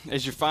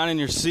As you're finding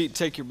your seat,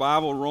 take your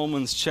Bible.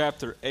 Romans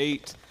chapter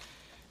 8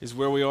 is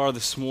where we are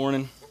this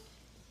morning.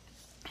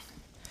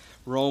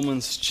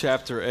 Romans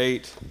chapter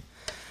 8.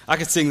 I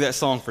could sing that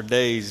song for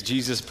days.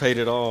 Jesus paid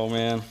it all,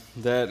 man.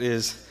 That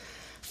is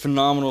a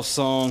phenomenal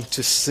song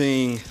to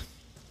sing.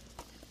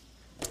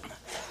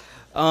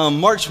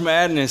 March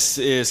Madness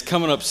is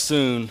coming up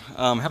soon.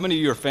 How many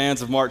of you are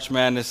fans of March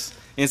Madness,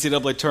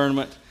 NCAA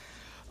tournament?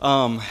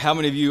 How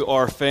many of you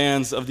are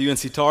fans of the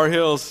UNC Tar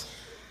Heels?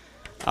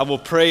 I will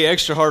pray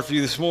extra hard for you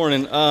this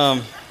morning.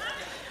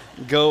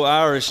 Go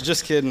Irish.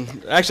 Just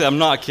kidding. Actually, I'm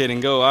not kidding.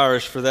 Go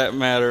Irish for that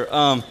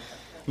matter.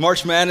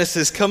 March Madness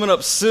is coming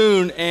up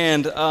soon,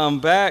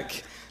 and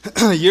back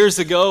years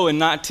ago in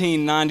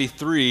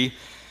 1993,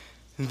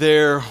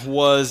 there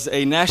was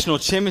a national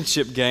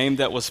championship game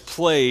that was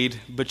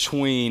played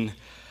between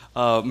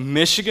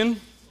Michigan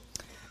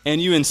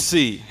and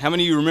UNC. How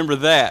many of you remember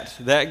that?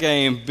 That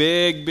game,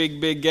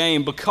 big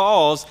game,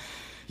 because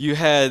you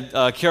had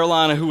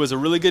Carolina, who was a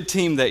really good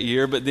team that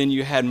year, but then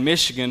you had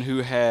Michigan,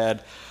 who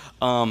had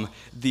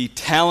the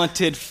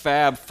talented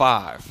Fab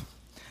Five.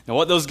 Now,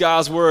 what those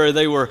guys were,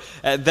 they were,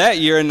 at that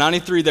year in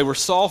 93, they were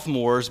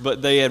sophomores,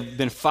 but they had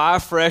been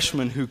five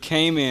freshmen who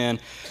came in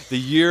the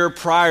year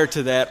prior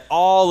to that,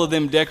 all of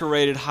them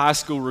decorated high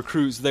school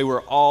recruits. They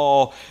were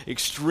all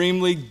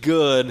extremely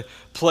good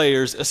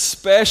players,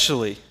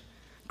 especially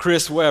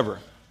Chris Webber.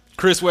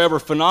 Chris Webber,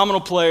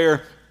 phenomenal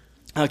player.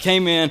 They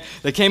came in,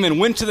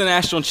 went to the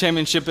national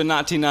championship in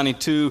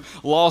 1992,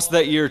 lost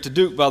that year to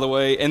Duke, by the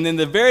way, and then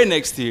the very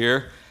next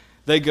year,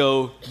 they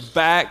go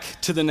back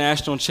to the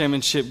national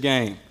championship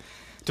game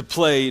to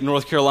play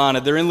North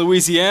Carolina. They're in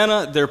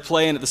Louisiana, they're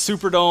playing at the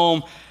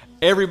Superdome.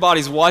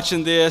 Everybody's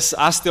watching this.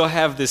 I still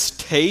have this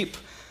tape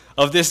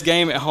of this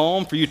game at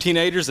home. For you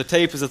teenagers, a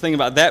tape is a thing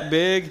about that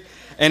big,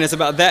 and it's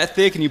about that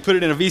thick, and you put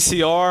it in a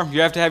VCR.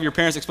 You have to have your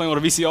parents explain what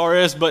a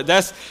VCR is, but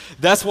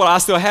that's what I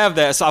still have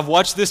that. So I've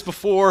watched this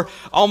before,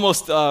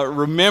 almost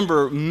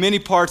remember many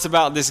parts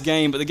about this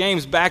game, but the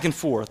game's back and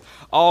forth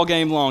all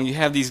game long. You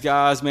have these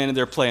guys, man, and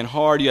they're playing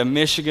hard. You have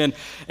Michigan,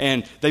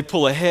 and they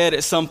pull ahead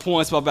at some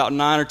points by about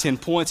 9 or 10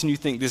 points, and you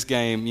think this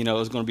game,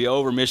 is going to be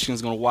over.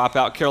 Michigan's going to wipe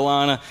out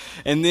Carolina.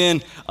 And then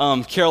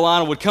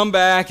Carolina would come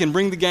back and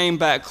bring the game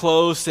back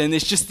close, and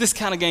it's just this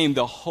kind of game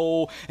the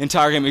whole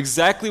entire game.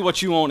 Exactly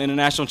what you want in a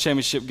national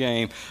championship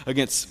game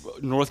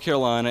against North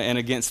Carolina and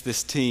against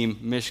this team,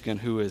 Michigan,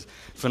 who is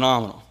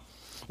phenomenal.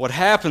 What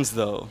happens,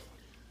 though,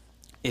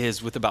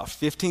 is with about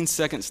 15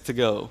 seconds to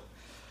go,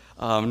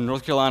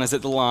 North Carolina's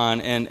at the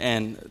line,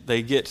 and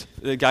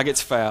the guy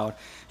gets fouled.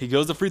 He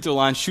goes to the free throw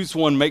line, shoots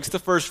one, makes the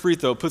first free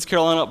throw, puts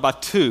Carolina up by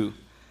 2.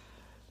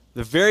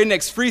 The very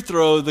next free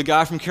throw, the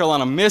guy from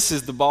Carolina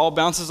misses. The ball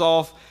bounces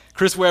off.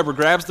 Chris Webber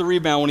grabs the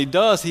rebound. When he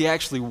does, he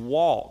actually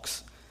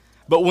walks.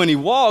 But when he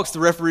walks, the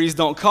referees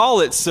don't call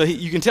it, so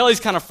you can tell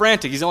he's kind of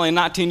frantic. He's only a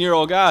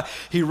 19-year-old guy.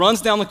 He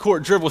runs down the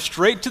court, dribbles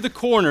straight to the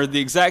corner, the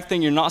exact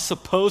thing you're not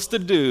supposed to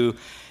do.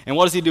 And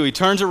what does he do? He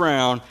turns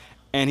around,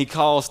 and he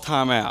calls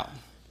timeout.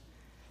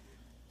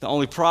 The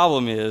only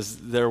problem is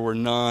there were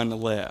none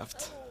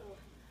left.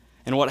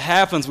 And what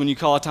happens when you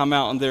call a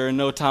timeout and there are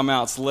no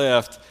timeouts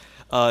left,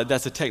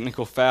 that's a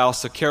technical foul.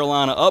 So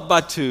Carolina, up by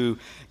 2,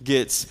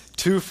 gets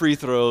 2 free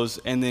throws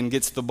and then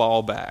gets the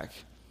ball back,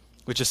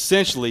 which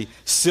essentially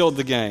sealed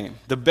the game.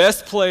 The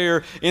best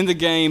player in the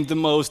game, the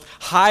most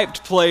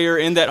hyped player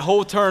in that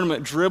whole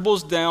tournament,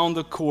 dribbles down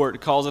the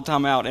court, calls a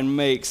timeout, and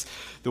makes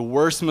the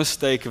worst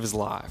mistake of his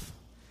life.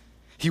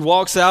 He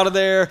walks out of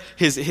there,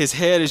 his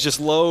head is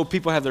just low,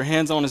 people have their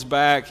hands on his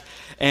back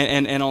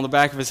and on the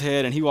back of his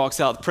head, and he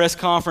walks out. The press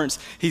conference,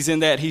 he's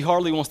in that, he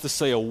hardly wants to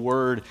say a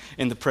word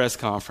in the press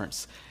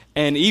conference.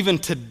 And even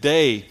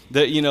today,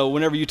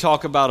 whenever you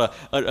talk about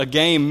a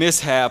game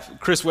mishap,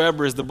 Chris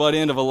Webber is the butt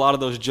end of a lot of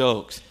those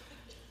jokes.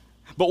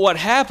 But what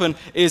happened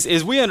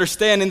is we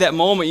understand in that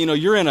moment,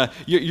 you're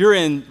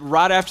in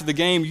right after the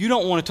game. You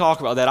don't want to talk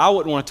about that. I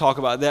wouldn't want to talk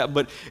about that.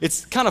 But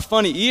it's kind of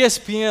funny.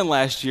 ESPN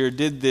last year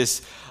did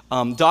this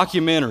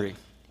documentary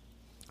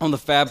on the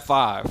Fab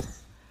Five.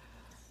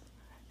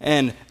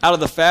 And out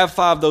of the Fab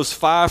Five, those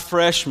 5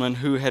 freshmen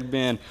who had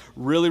been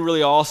really,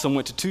 really awesome,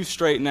 went to 2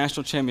 straight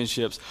national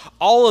championships,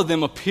 all of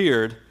them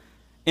appeared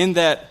in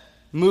that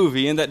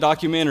movie, in that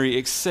documentary,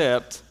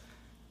 except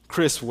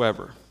Chris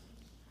Webber.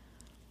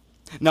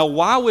 Now,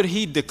 why would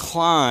he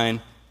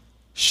decline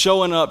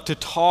showing up to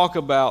talk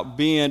about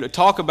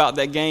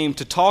that game,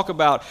 to talk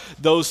about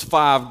those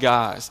 5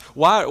 guys?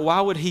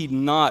 Why would he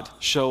not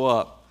show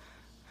up?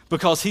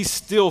 Because he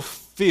still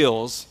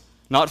feels,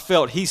 not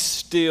felt, he's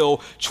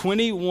still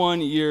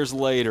 21 years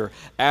later,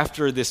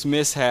 after this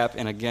mishap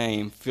in a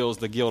game, feels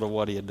the guilt of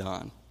what he had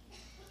done.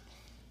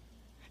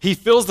 He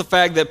feels the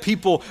fact that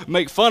people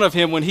make fun of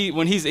him when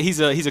he's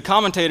a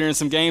commentator in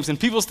some games, and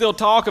people still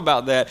talk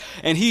about that.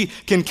 And he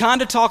can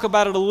kind of talk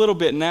about it a little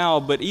bit now,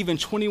 but even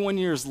 21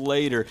 years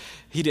later,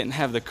 he didn't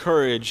have the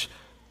courage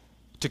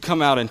to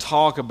come out and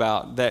talk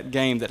about that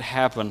game that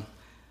happened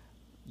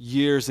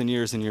years and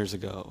years and years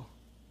ago.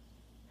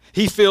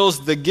 He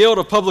feels the guilt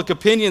of public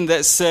opinion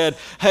that said,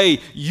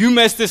 hey, you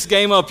messed this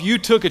game up. You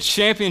took a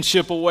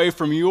championship away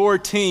from your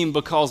team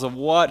because of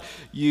what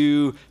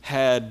you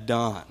had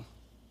done.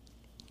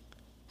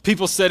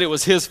 People said it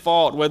was his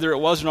fault, whether it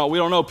was or not, we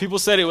don't know. People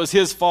said it was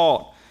his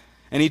fault,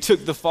 and he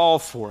took the fall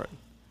for it.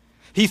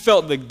 He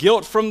felt the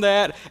guilt from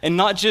that, and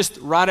not just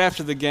right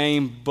after the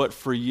game, but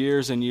for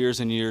years and years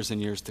and years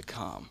and years to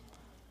come.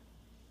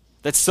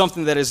 That's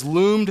something that has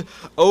loomed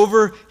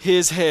over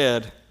his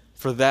head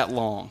for that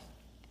long.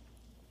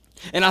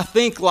 And I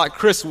think, like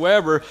Chris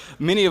Webber,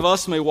 many of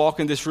us may walk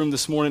in this room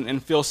this morning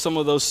and feel some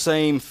of those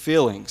same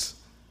feelings.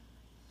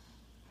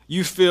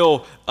 You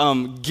feel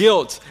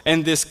guilt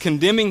and this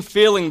condemning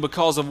feeling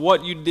because of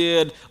what you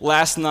did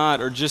last night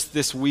or just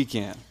this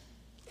weekend.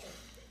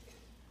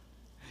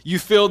 You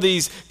feel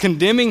these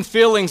condemning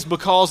feelings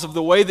because of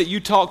the way that you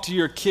talked to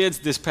your kids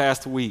this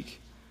past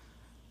week,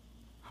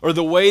 or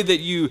the way that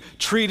you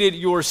treated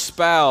your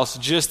spouse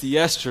just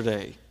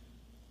yesterday.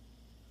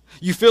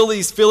 You feel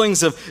these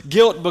feelings of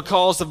guilt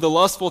because of the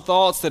lustful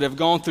thoughts that have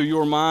gone through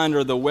your mind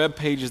or the web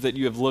pages that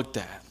you have looked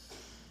at.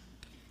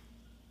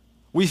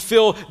 We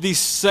feel these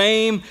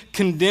same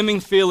condemning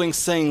feelings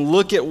saying,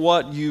 look at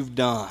what you've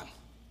done.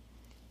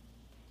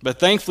 But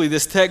thankfully,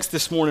 this text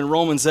this morning,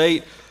 Romans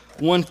 8,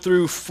 1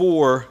 through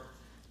 4,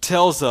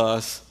 tells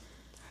us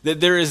that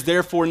there is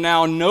therefore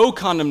now no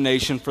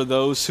condemnation for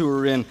those who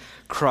are in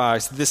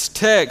Christ. This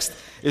text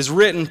is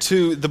written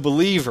to the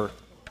believer.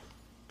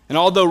 And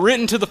although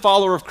written to the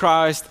follower of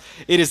Christ,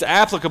 it is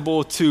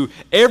applicable to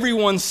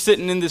everyone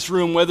sitting in this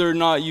room, whether or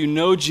not you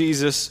know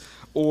Jesus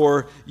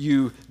or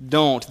you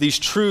don't. These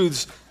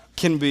truths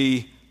can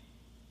be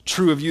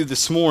true of you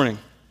this morning.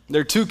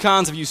 There are two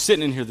kinds of you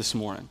sitting in here this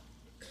morning.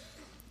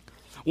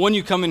 One,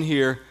 you come in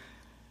here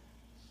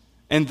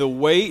and the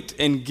weight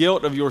and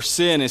guilt of your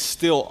sin is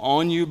still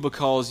on you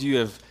because you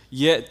have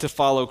yet to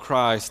follow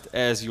Christ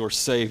as your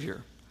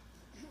Savior.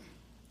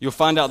 You'll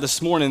find out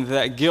this morning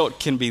that guilt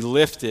can be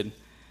lifted.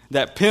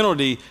 That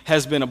penalty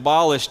has been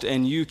abolished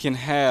and you can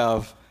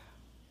have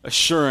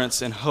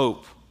assurance and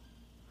hope.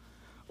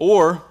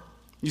 Or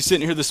you're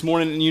sitting here this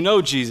morning and you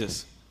know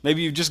Jesus.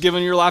 Maybe you've just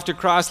given your life to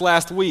Christ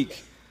last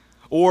week.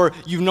 Or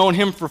you've known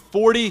him for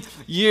 40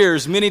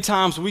 years. Many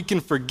times we can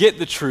forget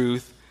the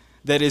truth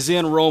that is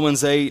in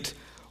Romans 8,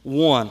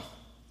 1.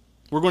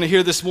 We're going to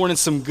hear this morning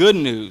some good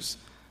news.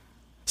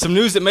 Some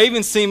news that may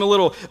even seem a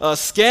little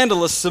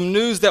scandalous. Some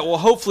news that will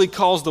hopefully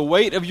cause the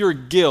weight of your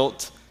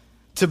guilt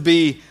to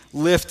be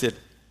lifted.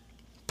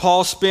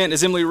 Paul spent,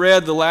 as Emily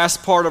read, the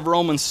last part of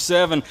Romans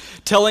 7,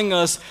 telling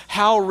us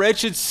how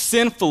wretched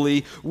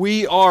sinfully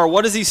we are.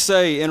 What does he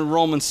say in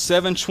Romans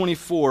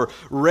 7:24?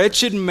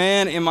 Wretched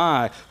man am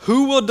I.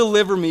 Who will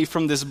deliver me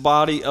from this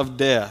body of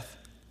death?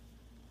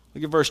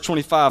 Look at verse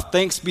 25.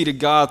 Thanks be to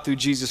God through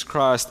Jesus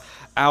Christ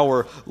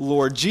our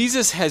Lord.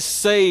 Jesus has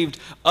saved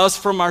us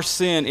from our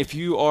sin if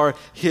you are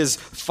his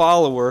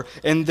follower.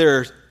 And there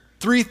are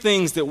three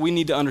things that we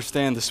need to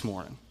understand this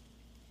morning.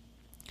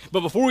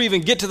 But before we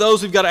even get to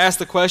those, we've got to ask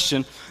the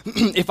question,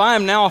 if I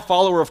am now a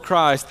follower of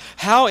Christ,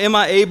 how am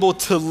I able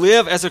to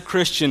live as a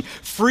Christian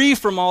free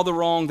from all the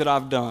wrong that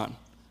I've done?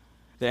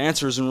 The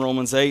answer is in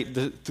Romans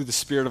 8, through the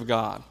Spirit of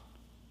God.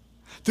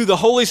 Through the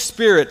Holy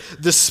Spirit,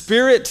 the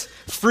Spirit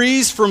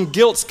frees from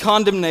guilt's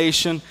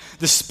condemnation.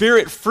 The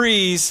Spirit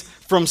frees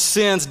from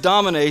sin's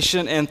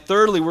domination. And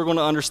thirdly, we're going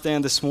to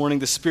understand this morning,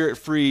 the Spirit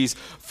frees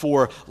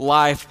for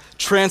life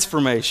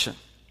transformation.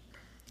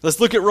 Let's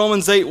look at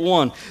Romans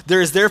 8:1. There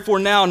is therefore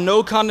now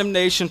no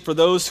condemnation for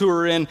those who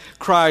are in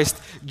Christ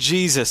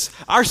Jesus.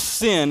 Our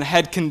sin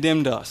had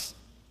condemned us.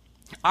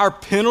 Our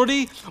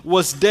penalty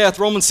was death.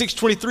 Romans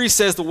 6:23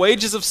 says the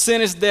wages of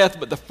sin is death,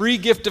 but the free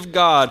gift of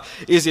God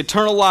is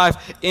eternal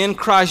life in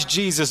Christ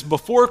Jesus.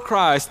 Before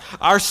Christ,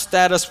 our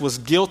status was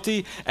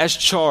guilty as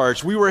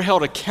charged. We were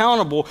held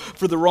accountable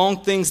for the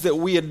wrong things that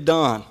we had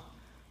done.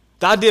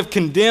 The idea of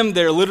condemned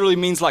there literally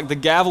means like the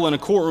gavel in a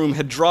courtroom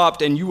had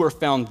dropped and you were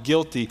found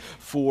guilty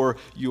for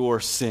your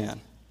sin.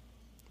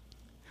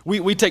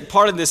 We take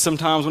part in this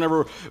sometimes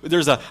whenever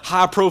there's a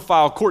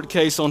high-profile court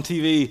case on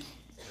TV.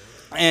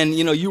 And,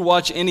 you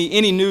watch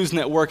any news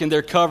network and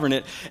they're covering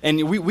it.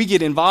 And we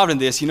get involved in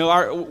this.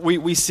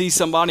 We see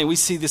somebody and we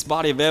see this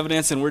body of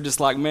evidence and we're just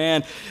like,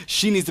 man,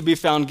 she needs to be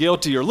found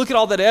guilty. Or look at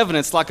all that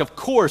evidence. Like, of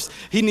course,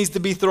 he needs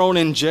to be thrown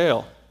in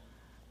jail.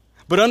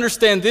 But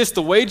understand this,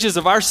 the wages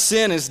of our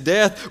sin is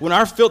death. When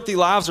our filthy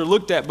lives are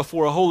looked at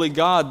before a holy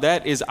God,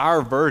 that is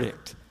our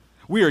verdict.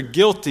 We are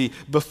guilty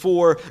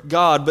before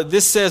God. But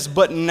this says,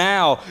 but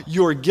now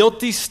your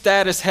guilty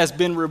status has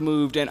been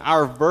removed and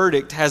our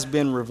verdict has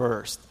been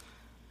reversed.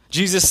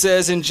 Jesus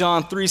says in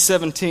John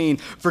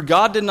 3:17, for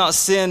God did not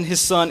send his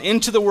Son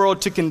into the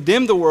world to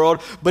condemn the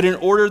world, but in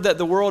order that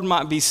the world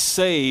might be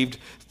saved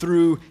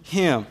through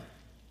him.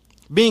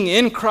 Being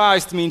in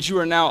Christ means you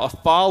are now a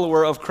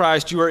follower of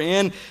Christ. You are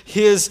in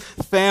his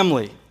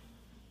family.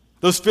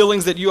 Those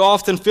feelings that you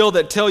often feel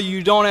that tell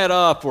you don't add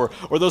up, or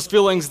those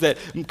feelings that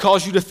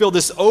cause you to feel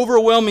this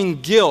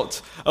overwhelming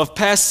guilt of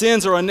past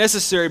sins are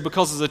unnecessary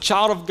because as a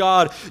child of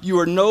God, you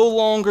are no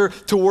longer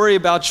to worry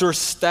about your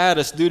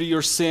status due to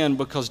your sin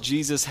because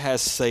Jesus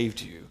has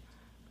saved you.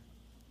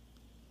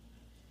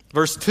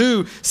 Verse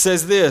 2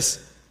 says this,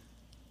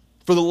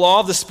 "For the law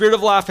of the Spirit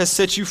of life has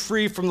set you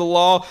free from the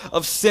law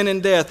of sin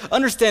and death."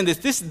 Understand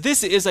this.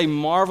 This is a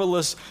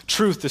marvelous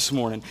truth this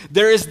morning.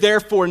 There is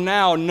therefore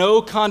now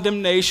no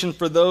condemnation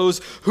for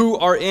those who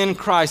are in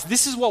Christ.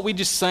 This is what we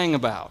just sang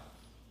about.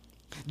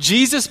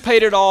 Jesus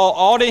paid it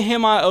all to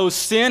him I owe.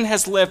 Sin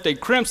has left a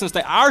crimson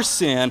stain. Our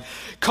sin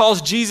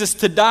caused Jesus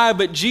to die,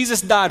 but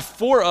Jesus died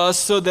for us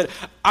so that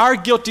our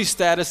guilty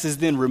status is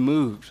then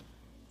removed.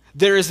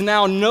 There is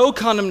now no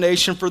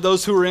condemnation for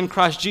those who are in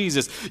Christ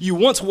Jesus. You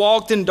once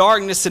walked in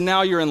darkness and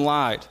now you're in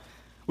light.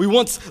 We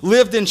once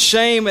lived in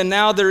shame and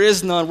now there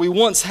is none. We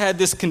once had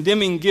this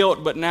condemning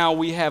guilt, but now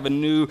we have a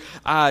new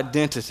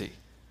identity.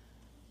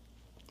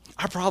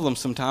 Our problem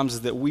sometimes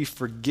is that we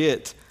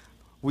forget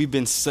we've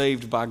been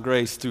saved by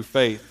grace through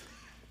faith.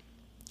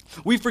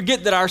 We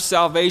forget that our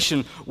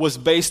salvation was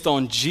based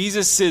on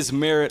Jesus'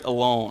 merit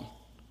alone.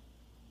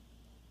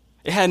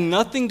 It had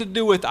nothing to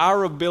do with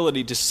our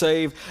ability to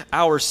save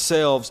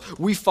ourselves.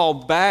 We fall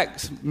back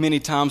many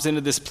times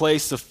into this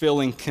place of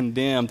feeling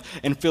condemned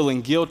and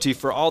feeling guilty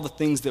for all the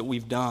things that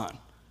we've done.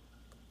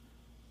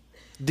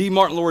 D.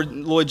 Martin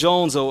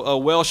Lloyd-Jones, a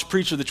Welsh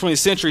preacher of the 20th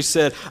century,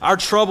 said, "Our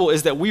trouble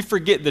is that we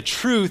forget the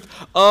truth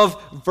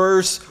of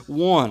verse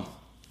 1.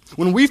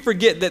 When we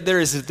forget that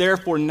there is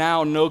therefore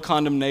now no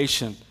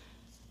condemnation,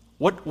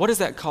 what does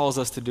that cause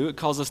us to do? It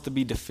causes us to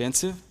be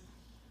defensive.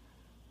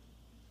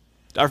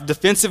 Our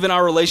defensive in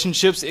our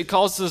relationships, it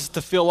causes us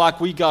to feel like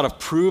we got to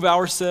prove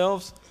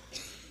ourselves.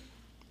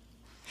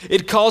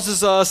 It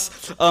causes us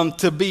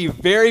to be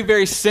very,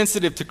 very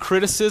sensitive to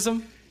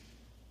criticism.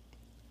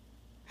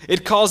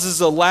 It causes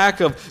a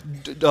lack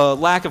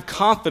of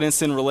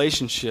confidence in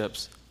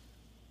relationships.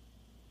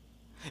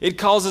 It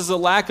causes a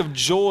lack of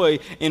joy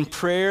in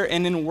prayer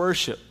and in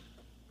worship.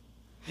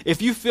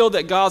 If you feel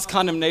that God's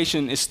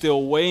condemnation is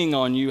still weighing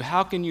on you,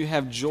 how can you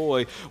have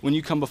joy when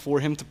you come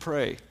before Him to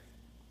pray?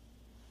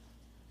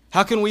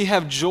 How can we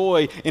have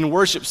joy in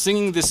worship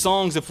singing these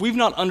songs if we've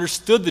not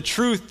understood the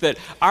truth that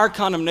our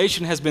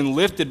condemnation has been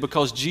lifted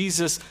because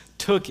Jesus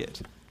took it?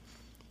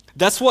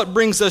 That's what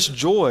brings us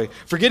joy.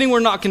 Forgetting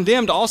we're not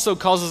condemned also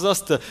causes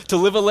us to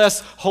live a less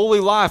holy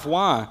life.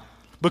 Why?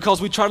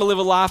 Because we try to live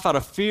a life out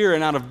of fear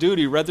and out of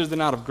duty rather than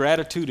out of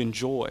gratitude and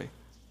joy.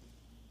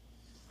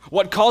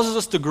 What causes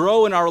us to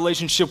grow in our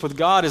relationship with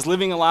God is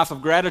living a life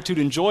of gratitude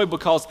and joy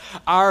because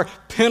our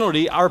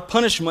penalty, our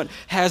punishment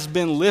has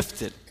been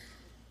lifted.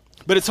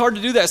 But it's hard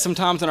to do that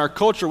sometimes in our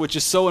culture, which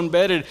is so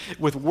embedded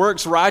with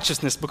works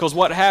righteousness, because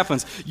what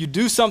happens? You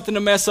do something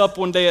to mess up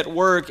one day at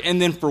work,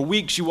 and then for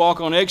weeks you walk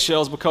on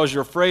eggshells because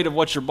you're afraid of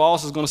what your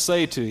boss is going to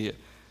say to you.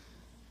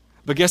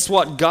 But guess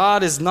what?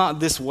 God is not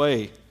this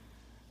way.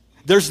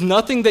 There's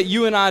nothing that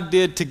you and I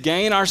did to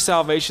gain our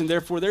salvation.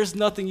 Therefore, there's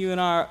nothing you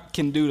and I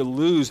can do to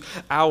lose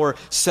our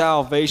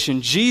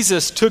salvation.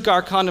 Jesus took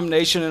our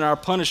condemnation and our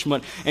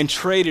punishment and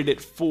traded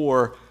it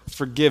for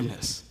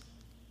forgiveness.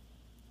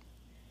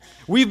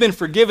 We've been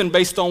forgiven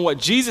based on what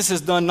Jesus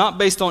has done, not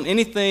based on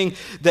anything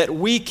that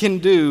we can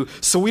do.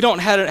 So we don't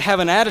have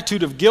an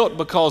attitude of guilt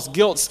because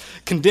guilt's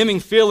condemning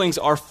feelings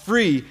are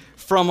free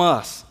from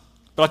us.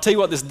 But I'll tell you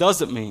what this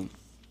doesn't mean.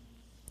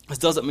 This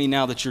doesn't mean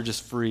now that you're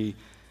just free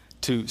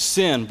to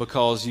sin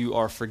because you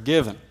are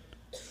forgiven.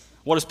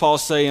 What does Paul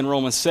say in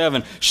Romans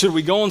 7? Should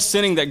we go on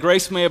sinning that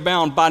grace may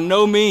abound? By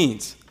no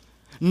means.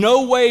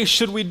 No way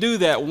should we do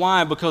that.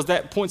 Why? Because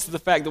that points to the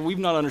fact that we've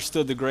not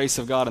understood the grace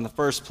of God in the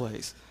first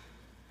place.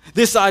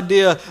 This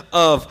idea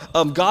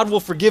of God will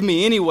forgive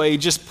me anyway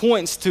just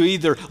points to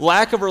either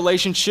lack of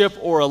relationship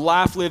or a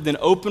life lived in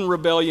open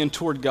rebellion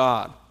toward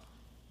God.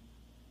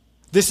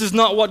 This is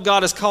not what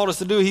God has called us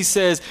to do. He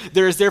says,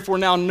 there is therefore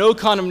now no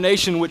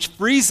condemnation, which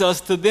frees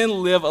us to then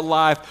live a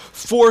life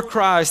for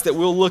Christ that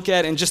we'll look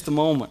at in just a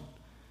moment.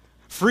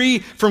 Free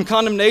from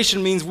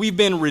condemnation means we've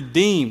been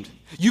redeemed.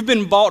 You've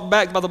been bought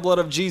back by the blood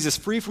of Jesus.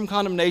 Free from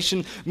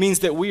condemnation means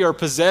that we are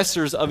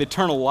possessors of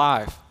eternal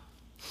life.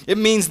 It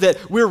means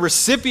that we're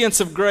recipients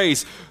of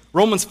grace.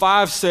 Romans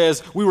 5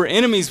 says we were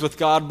enemies with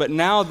God, but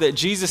now that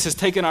Jesus has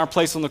taken our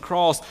place on the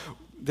cross,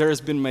 there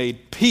has been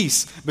made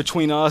peace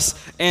between us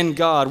and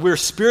God. We're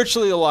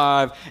spiritually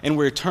alive and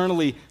we're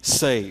eternally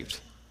saved.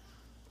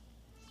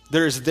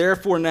 There is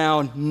therefore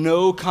now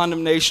no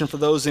condemnation for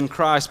those in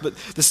Christ. But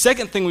the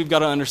second thing we've got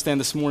to understand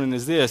this morning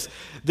is this.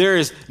 There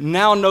is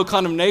now no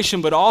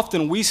condemnation, but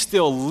often we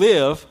still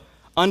live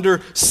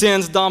under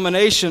sin's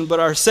domination. But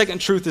our second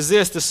truth is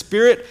this: the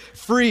Spirit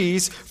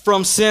frees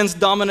from sin's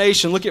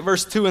domination. Look at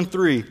verse 2 and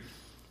 3.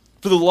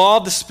 For the law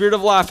of the Spirit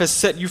of life has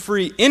set you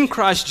free in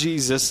Christ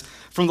Jesus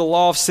from the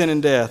law of sin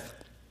and death.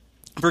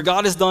 For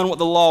God has done what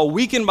the law,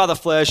 weakened by the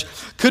flesh,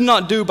 could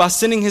not do by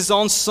sending his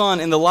own Son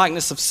in the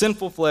likeness of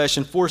sinful flesh,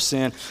 and for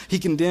sin. He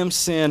condemned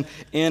sin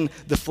in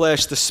the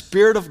flesh. The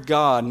Spirit of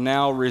God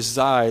now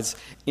resides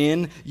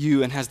in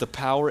you and has the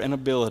power and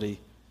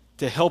ability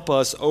to help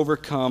us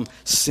overcome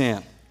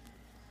sin.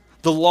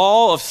 The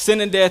law of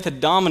sin and death had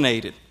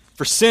dominated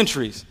for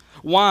centuries.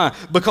 Why?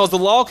 Because the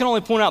law can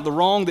only point out the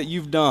wrong that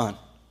you've done.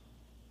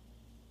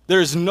 There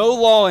is no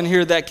law in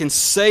here that can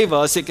save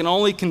us. It can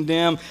only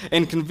condemn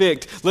and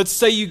convict. Let's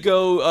say you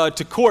go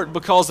to court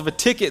because of a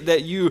ticket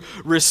that you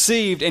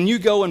received and you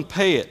go and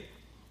pay it.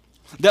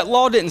 That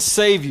law didn't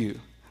save you.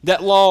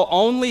 That law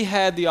only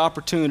had the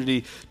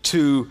opportunity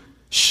to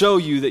show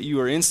you that you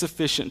are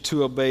insufficient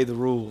to obey the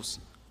rules.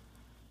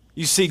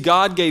 You see,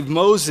 God gave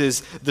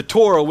Moses the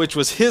Torah, which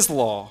was his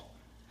law.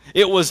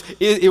 It was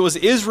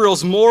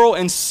Israel's moral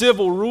and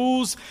civil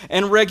rules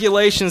and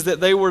regulations that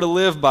they were to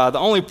live by. The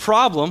only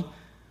problem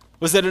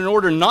was that in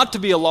order not to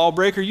be a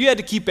lawbreaker, you had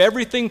to keep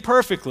everything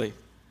perfectly.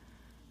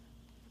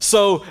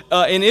 So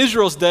in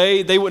Israel's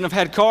day, they wouldn't have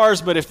had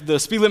cars, but if the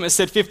speed limit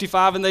said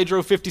 55 and they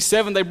drove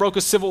 57, they broke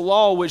a civil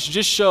law, which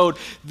just showed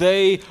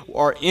they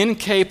are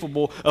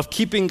incapable of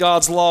keeping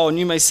God's law. And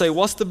you may say,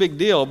 what's the big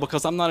deal?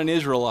 Because I'm not an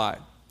Israelite.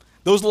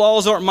 Those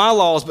laws aren't my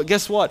laws, but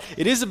guess what?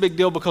 It is a big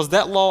deal because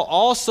that law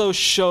also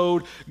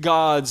showed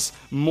God's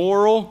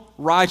moral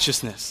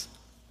righteousness.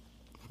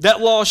 That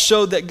law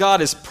showed that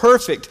God is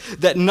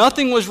perfect, that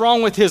nothing was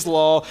wrong with his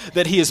law,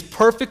 that he is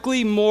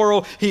perfectly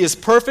moral, he is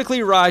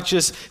perfectly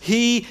righteous,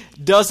 he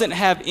doesn't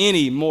have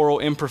any moral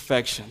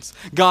imperfections.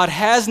 God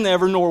has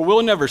never nor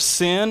will never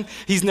sin,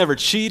 he's never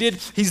cheated,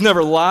 he's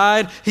never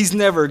lied, he's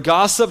never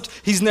gossiped,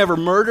 he's never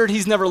murdered,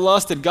 he's never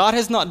lusted. God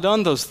has not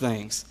done those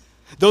things.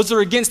 Those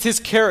are against his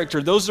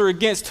character. Those are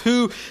against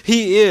who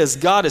he is.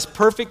 God is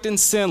perfect and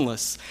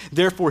sinless.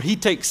 Therefore, he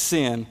takes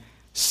sin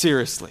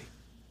seriously.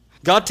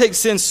 God takes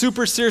sin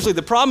super seriously.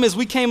 The problem is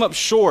we came up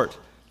short.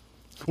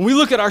 When we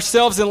look at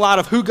ourselves in light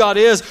of who God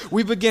is,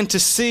 we begin to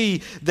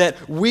see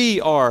that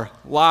we are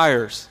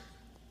liars,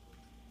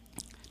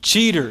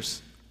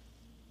 cheaters,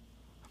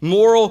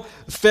 moral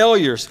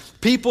failures,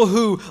 people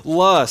who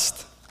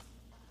lust,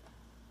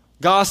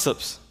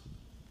 gossips,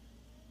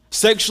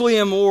 sexually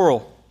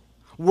immoral,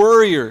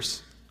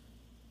 worriers.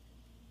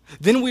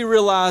 Then we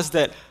realize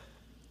that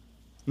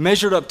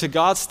measured up to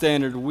God's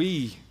standard,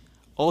 we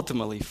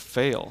ultimately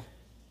fail.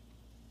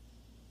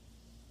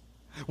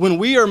 When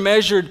we are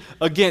measured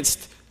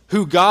against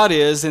who God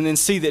is and then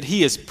see that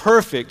he is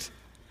perfect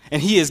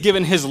and he has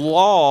given his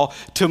law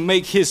to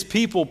make his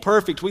people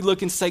perfect, we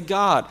look and say,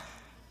 God,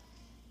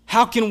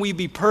 how can we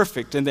be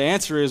perfect? And the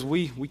answer is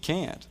we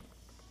can't.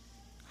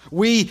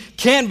 We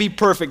can't be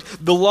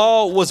perfect. The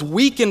law was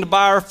weakened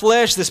by our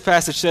flesh, this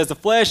passage says. The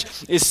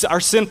flesh is our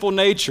sinful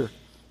nature.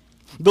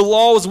 The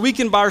law was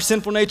weakened by our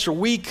sinful nature.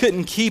 We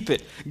couldn't keep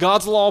it.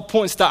 God's law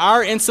points to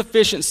our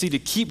insufficiency to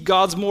keep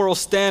God's moral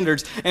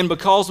standards, and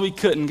because we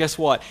couldn't, guess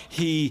what?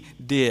 He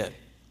did.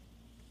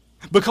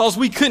 Because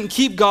we couldn't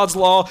keep God's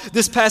law,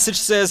 this passage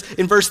says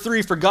in verse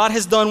 3, for God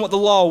has done what the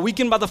law,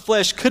 weakened by the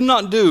flesh, could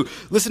not do.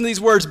 Listen to these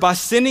words, by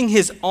sending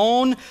his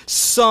own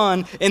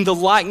Son in the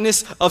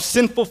likeness of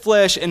sinful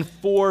flesh and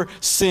for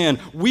sin.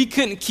 We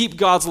couldn't keep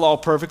God's law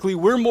perfectly.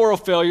 We're moral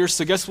failures,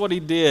 so guess what he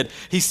did?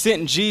 He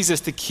sent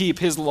Jesus to keep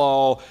his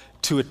law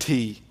to a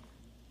T.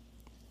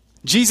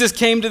 Jesus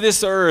came to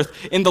this earth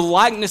in the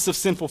likeness of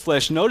sinful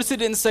flesh. Notice it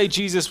didn't say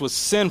Jesus was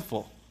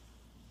sinful.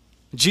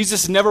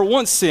 Jesus never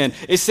once sinned.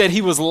 It said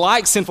he was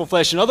like sinful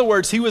flesh. In other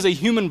words, he was a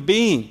human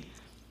being.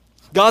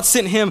 God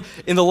sent him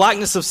in the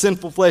likeness of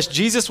sinful flesh.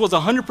 Jesus was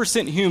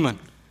 100% human.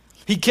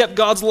 He kept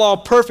God's law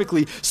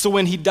perfectly. So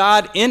when he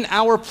died in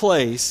our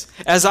place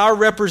as our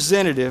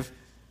representative,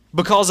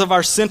 because of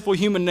our sinful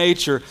human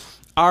nature,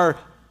 our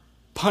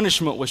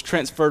punishment was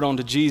transferred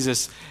onto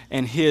Jesus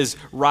and his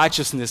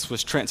righteousness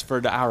was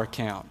transferred to our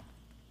account.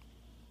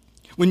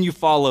 When you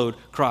followed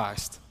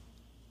Christ.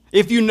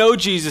 If you know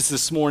Jesus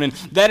this morning,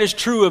 that is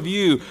true of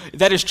you.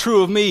 That is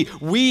true of me.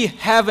 We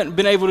haven't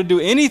been able to do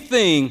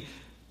anything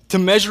to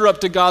measure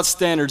up to God's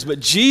standards, but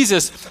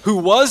Jesus, who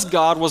was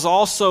God, was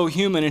also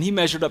human, and he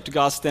measured up to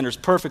God's standards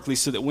perfectly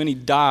so that when he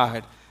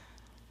died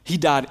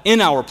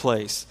in our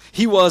place.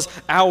 He was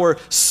our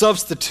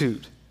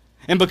substitute.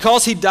 And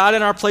because he died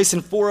in our place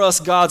and for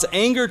us, God's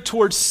anger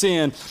towards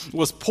sin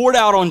was poured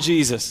out on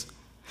Jesus.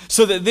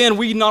 So that then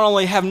we not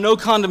only have no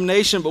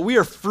condemnation, but we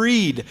are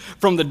freed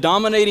from the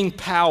dominating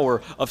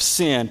power of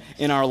sin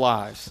in our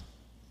lives.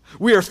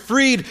 We are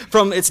freed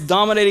from its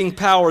dominating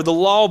power. The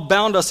law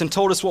bound us and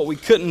told us what we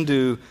couldn't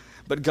do,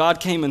 but God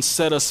came and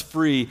set us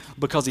free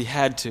because he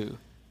had to.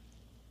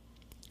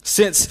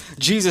 Since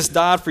Jesus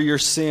died for your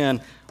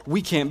sin,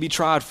 we can't be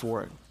tried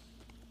for it.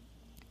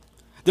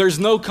 There's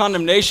no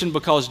condemnation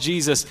because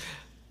Jesus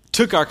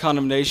took our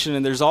condemnation,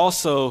 and there's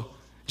also,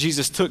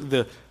 Jesus took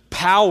the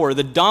power,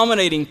 the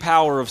dominating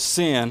power of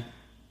sin,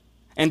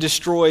 and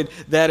destroyed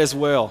that as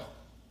well.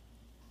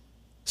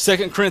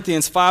 2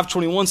 Corinthians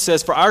 5:21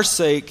 says, "For our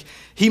sake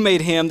he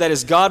made him," that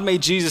is, God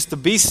made Jesus to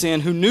be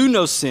sin, who knew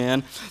no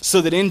sin,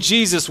 so that in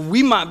Jesus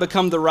we might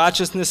become the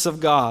righteousness of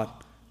God.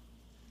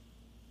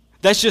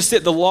 That's just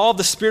it. The law of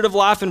the Spirit of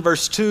life in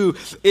verse 2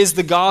 is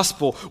the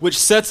gospel, which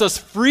sets us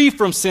free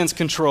from sin's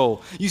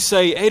control. You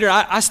say, Ader,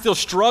 I still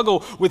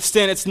struggle with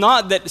sin. It's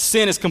not that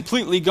sin is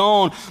completely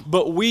gone,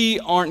 but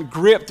we aren't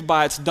gripped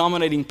by its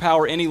dominating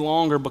power any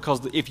longer, because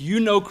if you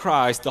know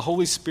Christ, the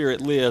Holy Spirit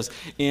lives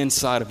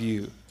inside of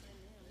you.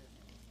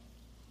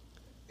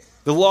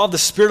 The law of the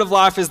Spirit of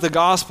life is the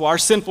gospel. Our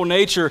sinful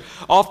nature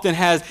often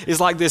is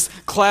like this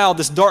cloud,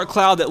 this dark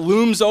cloud that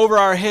looms over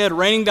our head,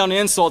 raining down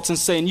insults and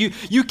saying,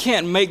 you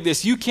can't make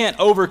this. You can't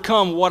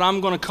overcome what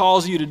I'm going to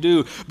cause you to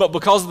do. But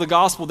because of the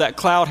gospel, that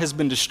cloud has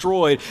been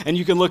destroyed. And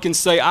you can look and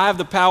say, I have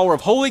the power of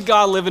holy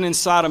God living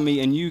inside of me,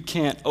 and you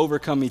can't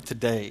overcome me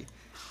today.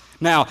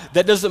 Now,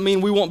 that doesn't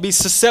mean we won't be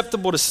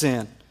susceptible to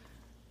sin.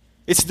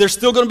 There's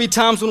still going to be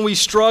times when we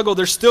struggle.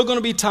 There's still going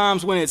to be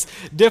times when it's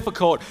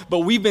difficult, but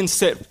we've been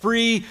set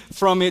free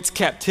from its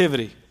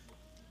captivity.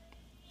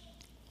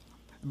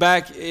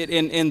 Back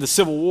in the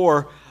Civil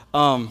War,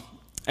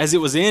 as it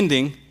was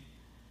ending,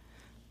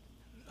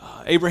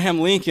 Abraham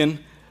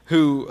Lincoln,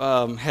 who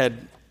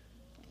had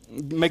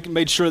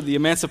made sure the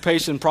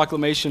Emancipation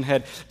Proclamation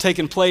had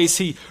taken place,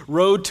 he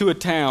rode to a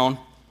town,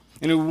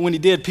 and when he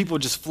did, people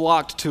just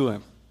flocked to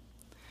him.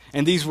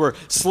 And these were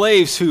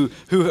slaves who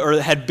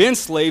had been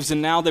slaves,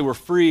 and now they were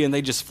free, and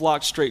they just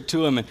flocked straight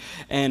to him.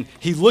 And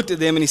he looked at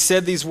them, and he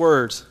said these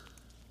words,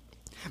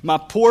 "My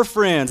poor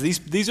friends,"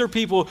 these are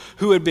people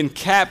who had been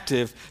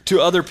captive to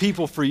other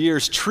people for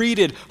years,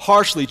 treated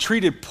harshly,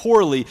 treated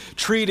poorly,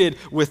 treated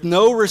with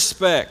no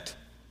respect,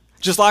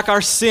 just like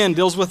our sin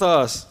deals with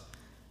us.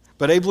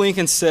 But Abe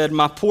Lincoln said,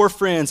 "My poor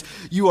friends,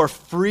 you are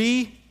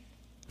free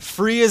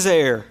as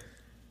air.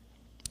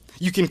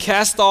 You can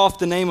cast off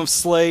the name of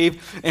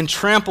slave and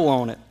trample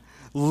on it.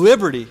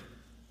 Liberty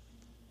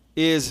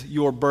is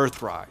your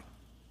birthright."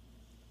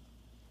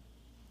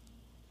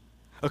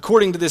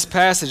 According to this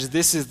passage,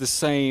 this is the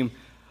same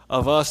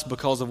of us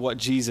because of what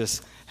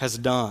Jesus has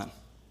done.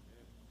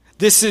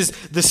 This is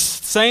the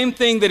same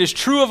thing that is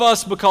true of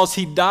us because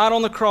he died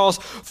on the cross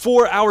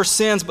for our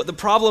sins. But the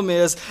problem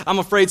is, I'm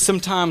afraid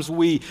sometimes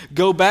we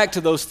go back to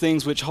those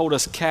things which hold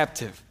us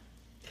captive.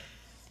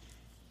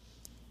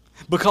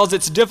 Because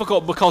it's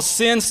difficult, because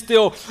sin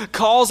still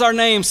calls our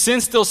name.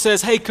 Sin still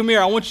says, hey, come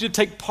here, I want you to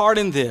take part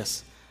in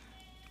this.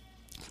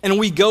 And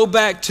we go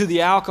back to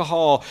the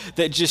alcohol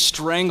that just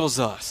strangles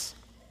us.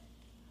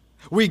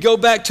 We go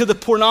back to the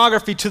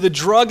pornography, to the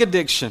drug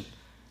addiction,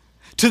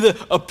 to the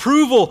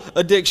approval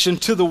addiction,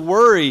 to the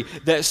worry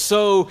that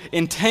so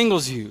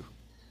entangles you.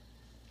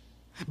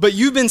 But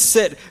you've been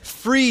set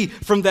free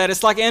from that.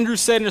 It's like Andrew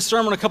said in a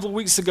sermon a couple of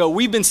weeks ago,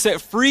 we've been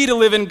set free to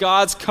live in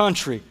God's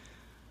country.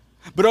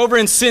 But over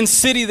in Sin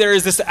City, there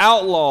is this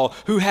outlaw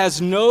who has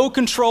no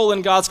control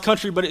in God's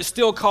country, but it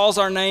still calls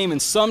our name,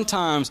 and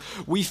sometimes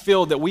we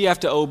feel that we have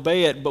to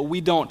obey it, but we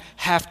don't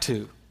have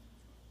to.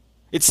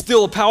 It's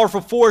still a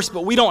powerful force,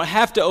 but we don't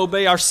have to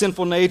obey our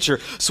sinful nature.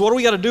 So what do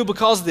we got to do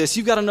because of this?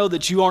 You've got to know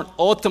that you aren't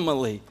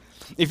ultimately,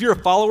 if you're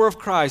a follower of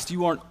Christ,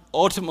 you aren't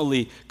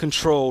ultimately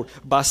controlled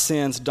by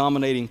sin's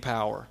dominating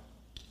power.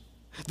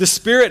 The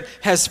Spirit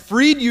has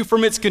freed you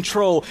from its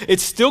control.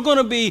 It's still going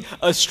to be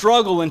a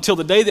struggle until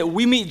the day that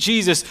we meet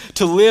Jesus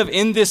to live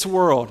in this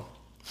world.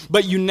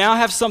 But you now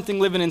have something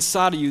living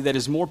inside of you that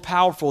is more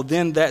powerful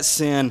than that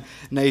sin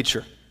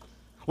nature.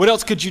 What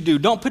else could you do?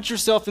 Don't put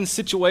yourself in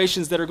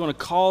situations that are going to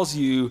cause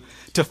you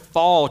to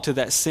fall to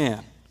that sin.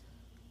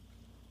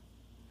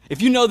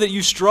 If you know that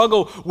you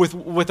struggle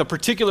with a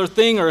particular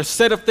thing or a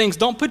set of things,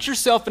 don't put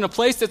yourself in a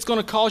place that's going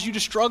to cause you to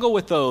struggle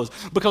with those,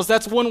 because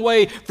that's one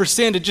way for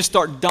sin to just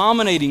start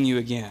dominating you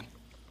again.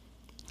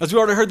 As we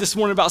already heard this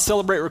morning about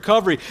Celebrate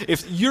Recovery,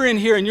 if you're in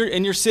here and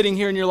you're sitting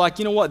here and you're like,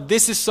 you know what,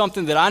 this is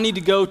something that I need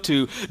to go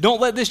to.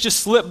 Don't let this just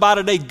slip by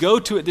today. Go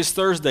to it this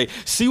Thursday.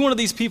 See one of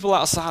these people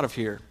outside of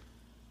here.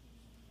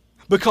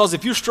 Because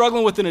if you're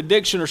struggling with an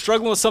addiction or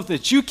struggling with something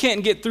that you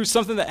can't get through,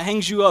 something that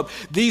hangs you up,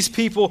 these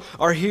people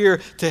are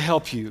here to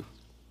help you.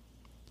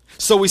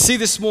 So we see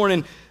this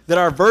morning that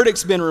our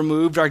verdict's been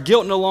removed, our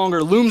guilt no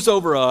longer looms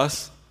over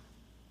us.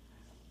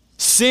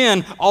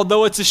 Sin,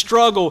 although it's a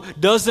struggle,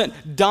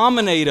 doesn't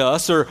dominate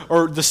us,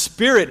 or the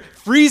Spirit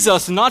frees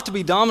us not to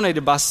be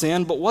dominated by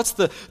sin. But what's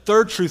the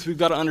third truth we've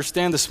got to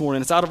understand this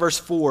morning? It's out of verse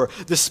 4.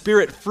 The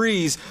Spirit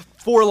frees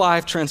for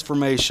life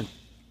transformation.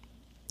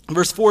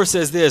 Verse 4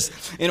 says this,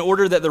 in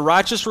order that the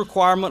righteous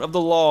requirement of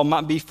the law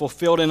might be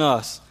fulfilled in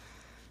us,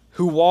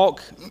 who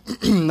walk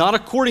not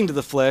according to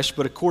the flesh,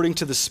 but according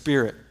to the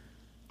Spirit.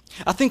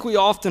 I think we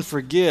often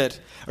forget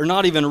or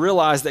not even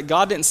realize that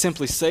God didn't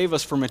simply save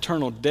us from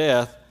eternal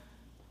death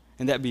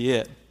and that be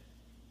it.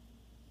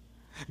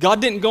 God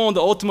didn't go on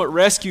the ultimate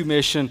rescue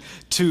mission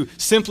to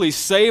simply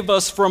save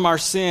us from our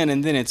sin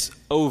and then it's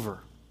over.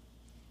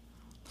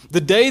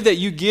 The day that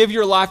you give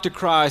your life to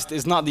Christ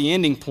is not the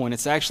ending point,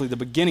 it's actually the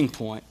beginning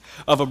point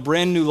of a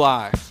brand new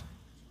life.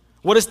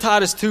 What does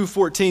Titus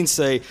 2:14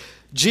 say?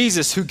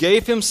 Jesus, who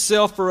gave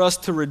himself for us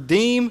to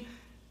redeem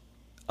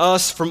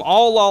us from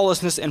all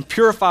lawlessness and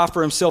purify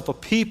for himself a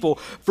people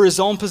for his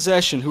own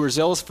possession who are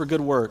zealous for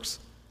good works.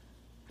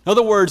 In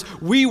other words,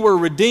 we were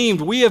redeemed.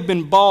 We have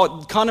been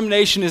bought.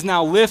 Condemnation is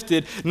now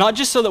lifted, not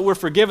just so that we're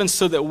forgiven,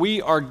 so that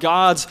we are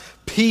God's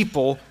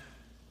people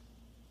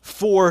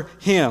for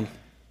him.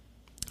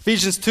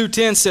 Ephesians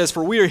 2:10 says,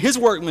 "For we are his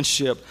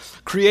workmanship,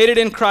 created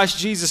in Christ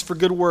Jesus for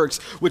good works,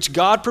 which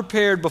God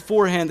prepared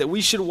beforehand that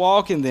we should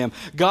walk in them."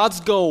 God's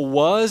goal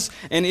was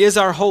and is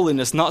our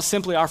holiness, not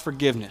simply our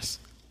forgiveness.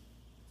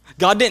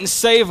 God didn't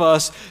save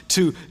us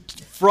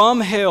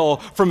from hell,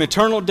 from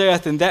eternal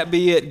death, and that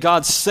be it.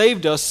 God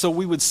saved us so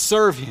we would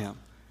serve him.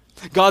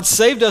 God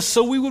saved us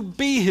so we would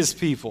be his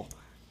people.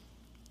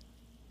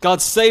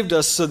 God saved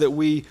us so that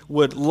we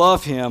would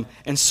love him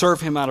and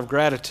serve him out of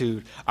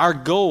gratitude. Our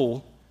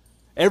goal,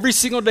 every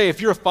single day, if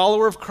you're a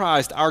follower of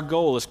Christ, our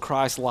goal is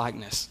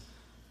Christ-likeness.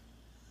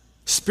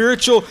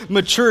 Spiritual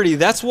maturity,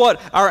 that's what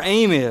our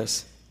aim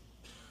is.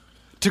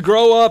 To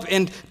grow up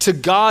into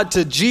God,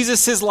 to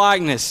Jesus'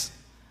 likeness.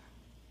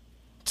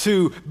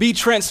 To be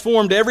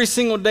transformed every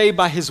single day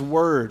by his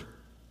word.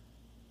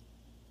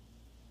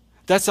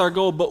 That's our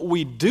goal, but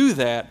we do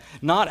that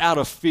not out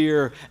of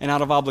fear and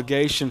out of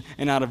obligation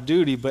and out of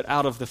duty, but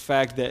out of the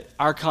fact that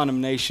our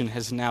condemnation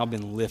has now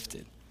been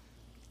lifted.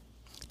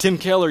 Tim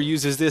Keller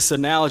uses this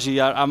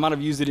analogy, I might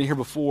have used it in here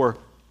before,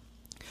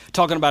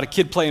 talking about a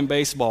kid playing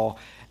baseball,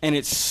 and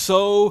it's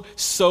so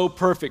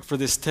perfect for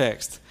this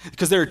text.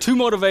 Because there are two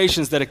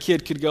motivations that a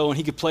kid could go and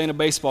he could play in a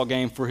baseball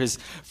game for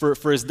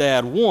his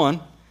dad.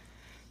 One,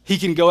 he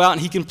can go out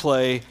and he can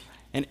play,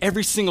 and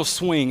every single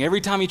swing,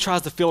 every time he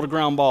tries to field a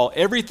ground ball,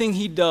 everything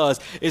he does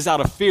is out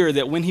of fear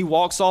that when he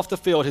walks off the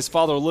field, his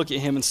father will look at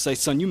him and say,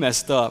 "Son, you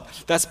messed up.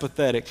 That's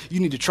pathetic. You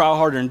need to try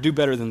harder and do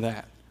better than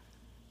that."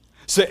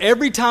 So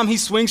every time he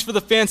swings for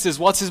the fences,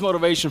 what's his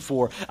motivation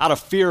for? Out of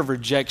fear of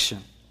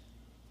rejection.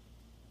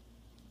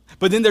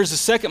 But then there's a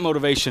second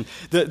motivation.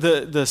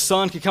 The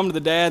son could come to the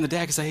dad, and the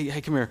dad could say,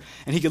 hey, come here.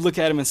 And he could look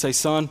at him and say,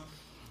 "Son,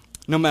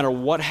 no matter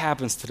what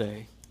happens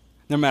today,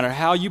 no matter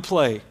how you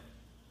play,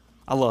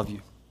 I love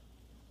you.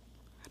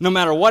 No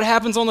matter what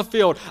happens on the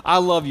field, I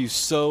love you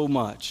so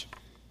much."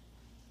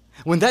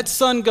 When that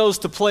son goes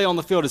to play on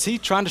the field, is he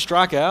trying to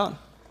strike out?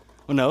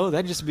 Well, no,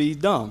 that'd just be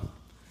dumb.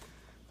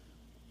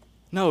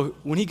 No,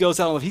 when he goes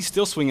out, he's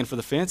still swinging for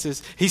the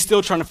fences. He's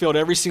still trying to field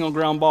every single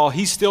ground ball.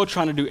 He's still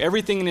trying to do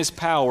everything in his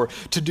power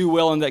to do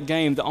well in that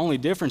game. The only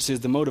difference is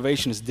the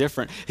motivation is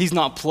different. He's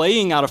not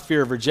playing out of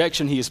fear of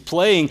rejection. He is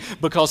playing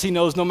because he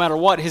knows no matter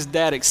what, his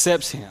dad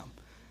accepts him.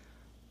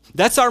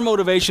 That's our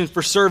motivation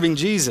for serving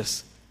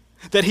Jesus.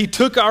 That he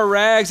took our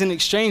rags and in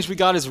exchange we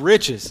got his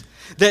riches.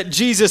 That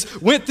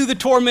Jesus went through the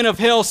torment of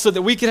hell so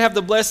that we could have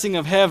the blessing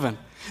of heaven.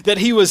 That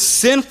he was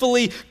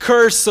sinfully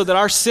cursed so that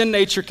our sin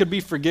nature could be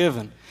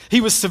forgiven. He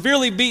was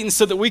severely beaten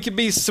so that we could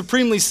be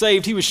supremely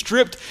saved. He was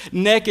stripped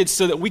naked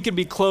so that we could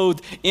be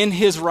clothed in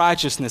his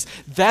righteousness.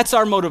 That's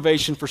our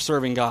motivation for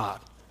serving God.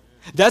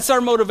 That's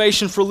our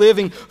motivation for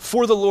living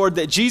for the Lord,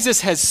 that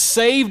Jesus has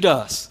saved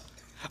us.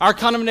 Our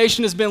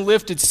condemnation has been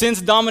lifted.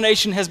 Sin's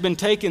domination has been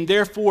taken.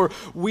 Therefore,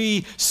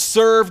 we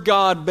serve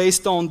God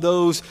based on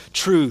those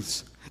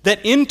truths.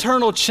 That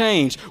internal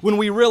change, when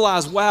we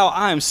realize, wow,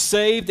 I am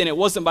saved and it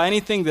wasn't by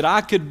anything that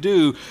I could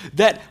do,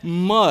 that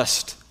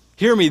must,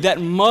 hear me, that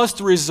must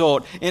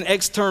result in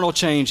external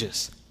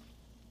changes.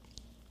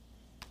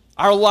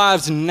 Our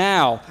lives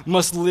now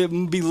must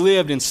be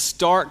lived in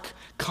stark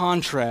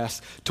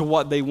contrast to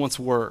what they once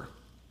were.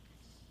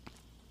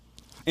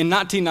 In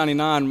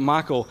 1999,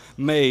 Michael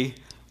May,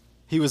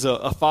 he was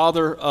a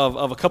father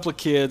of a couple of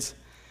kids.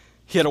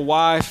 He had a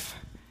wife.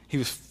 He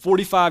was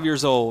 45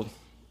 years old.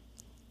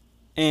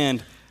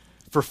 And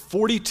for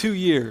 42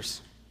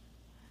 years,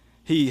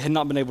 he had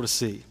not been able to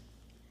see.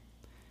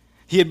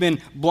 He had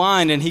been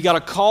blind, and he got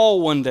a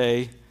call one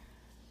day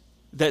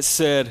that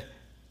said,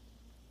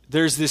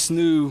 there's this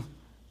new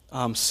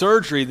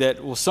surgery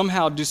that will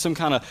somehow do some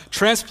kind of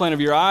transplant of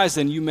your eyes,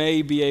 and you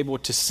may be able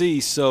to see.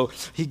 So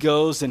he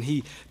goes and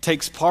he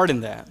takes part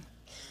in that.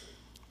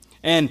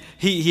 And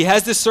he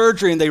has this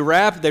surgery, and they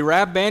wrap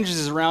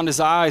bandages around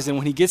his eyes. And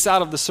when he gets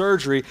out of the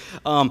surgery,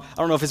 I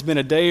don't know if it's been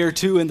a day or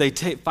two, and they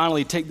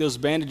finally take those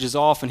bandages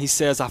off. And he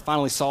says, "I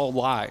finally saw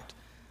light.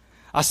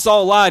 I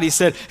saw light." He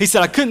said,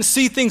 "I couldn't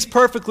see things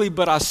perfectly,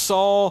 but I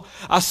saw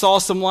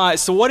some light."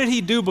 So what did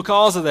he do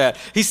because of that?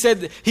 He said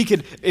that he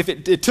could, if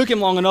it took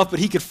him long enough, but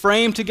he could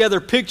frame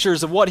together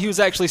pictures of what he was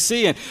actually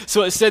seeing.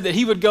 So it said that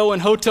he would go in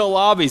hotel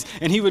lobbies,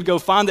 and he would go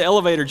find the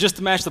elevator just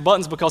to match the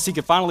buttons because he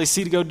could finally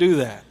see to go do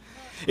that.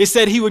 It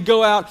said he would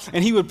go out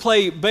and he would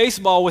play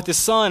baseball with his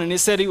son, and it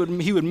said he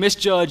would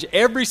misjudge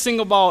every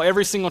single ball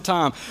every single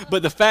time.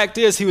 But the fact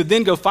is, he would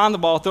then go find the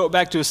ball, throw it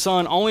back to his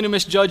son, only to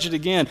misjudge it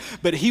again.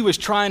 But he was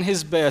trying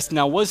his best.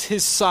 Now, was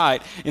his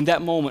sight in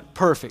that moment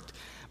perfect?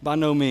 By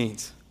no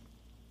means.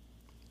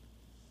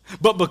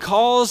 But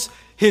because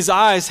his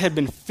eyes had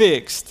been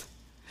fixed,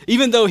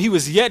 even though he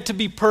was yet to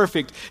be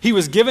perfect, he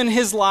was giving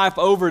his life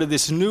over to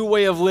this new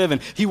way of living.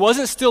 He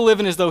wasn't still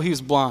living as though he was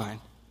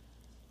blind.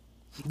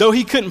 though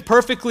he couldn't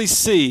perfectly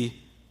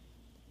see,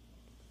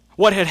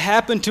 what had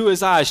happened to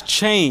his eyes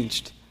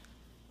changed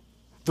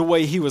the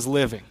way he was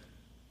living.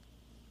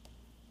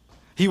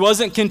 He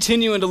wasn't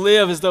continuing to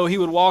live as though he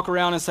would walk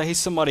around and say, hey,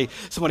 somebody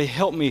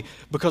help me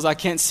because I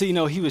can't see.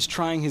 No, he was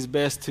trying his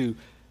best to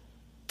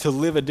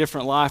live a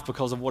different life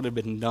because of what had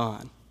been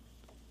done.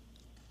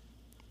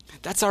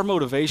 That's our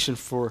motivation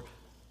for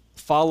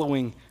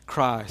following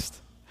Christ.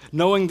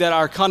 Knowing that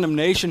our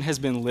condemnation has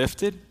been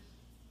lifted,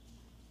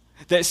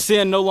 that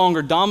sin no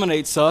longer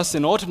dominates us,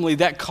 and ultimately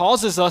that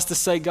causes us to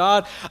say,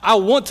 God, I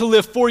want to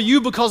live for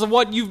you because of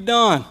what you've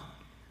done.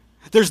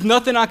 There's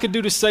nothing I could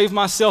do to save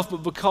myself,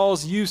 but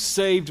because you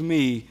saved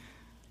me,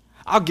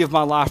 I'll give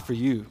my life for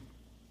you.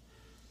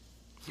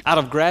 Out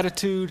of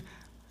gratitude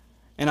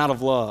and out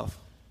of love.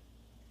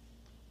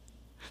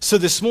 So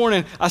this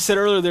morning, I said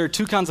earlier, there are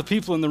two kinds of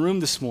people in the room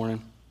this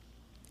morning.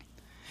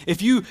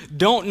 If you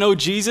don't know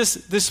Jesus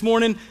this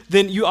morning,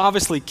 then you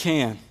obviously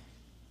can.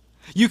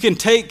 You can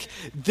take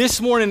this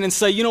morning and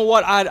say, you know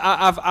what,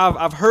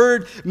 I've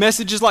heard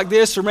messages like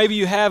this, or maybe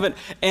you haven't,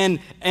 and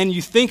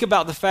you think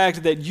about the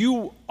fact that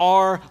you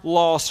are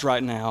lost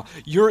right now.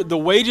 The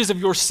wages of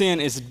your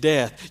sin is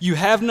death. You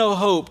have no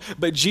hope,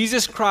 but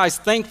Jesus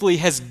Christ, thankfully,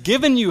 has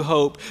given you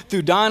hope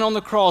through dying on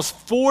the cross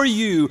for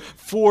you,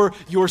 for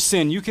your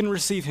sin. You can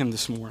receive him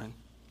this morning.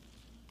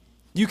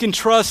 You can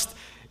trust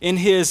in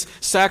his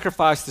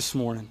sacrifice this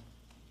morning.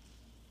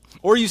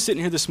 Or you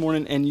sitting here this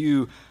morning and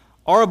you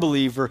are a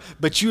believer,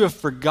 but you have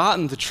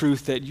forgotten the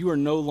truth that you are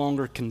no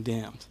longer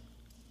condemned.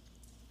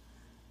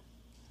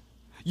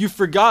 You've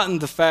forgotten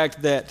the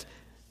fact that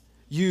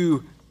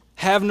you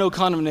have no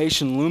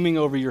condemnation looming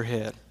over your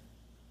head.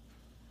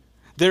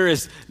 There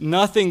is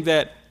nothing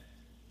that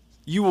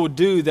you will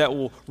do that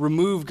will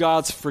remove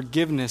God's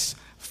forgiveness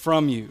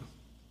from you.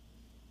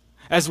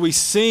 As we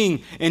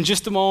sing in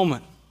just a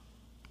moment,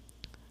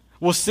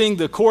 we'll sing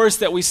the chorus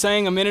that we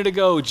sang a minute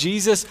ago,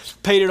 Jesus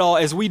paid it all.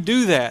 As we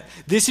do that,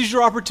 this is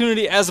your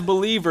opportunity as a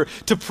believer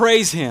to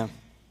praise him.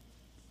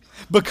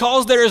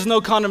 Because there is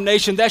no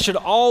condemnation, that should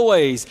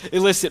always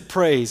elicit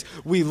praise.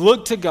 We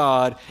look to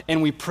God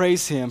and we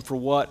praise him for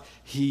what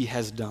he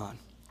has done.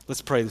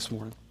 Let's pray this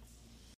morning.